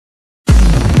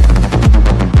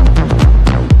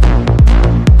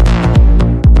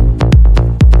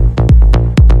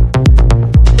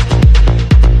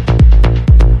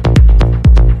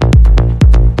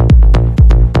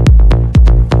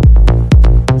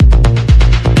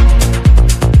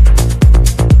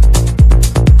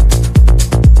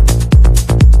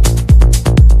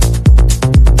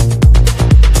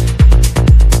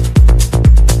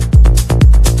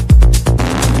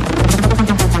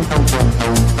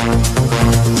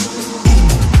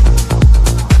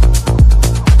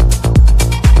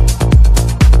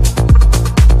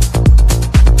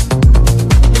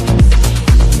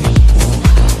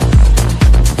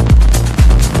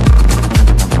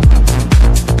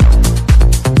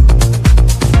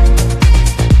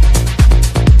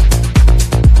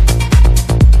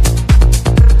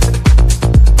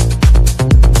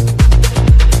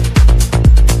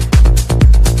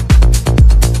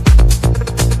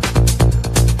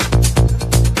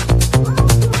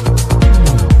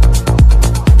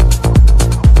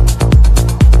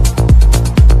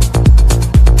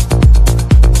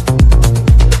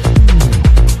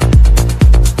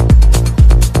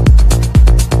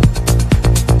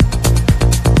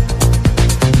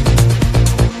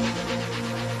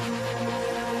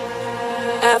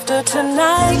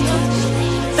tonight.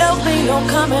 There'll be no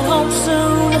coming home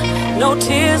soon, no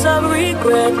tears of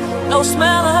regret, no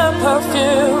smell of her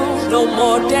perfume, no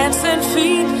more dancing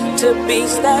feet to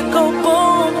beats that go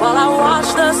boom, while I watch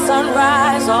the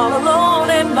sunrise all alone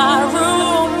in my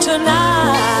room.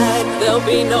 Tonight there'll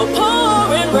be no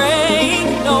pouring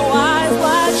rain, no eyes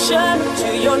wide shut to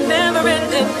your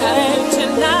never-ending pain.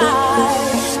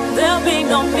 Tonight there'll be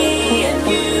no me and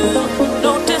you,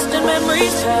 no distant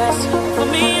memories past for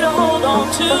me to hold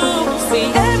on to.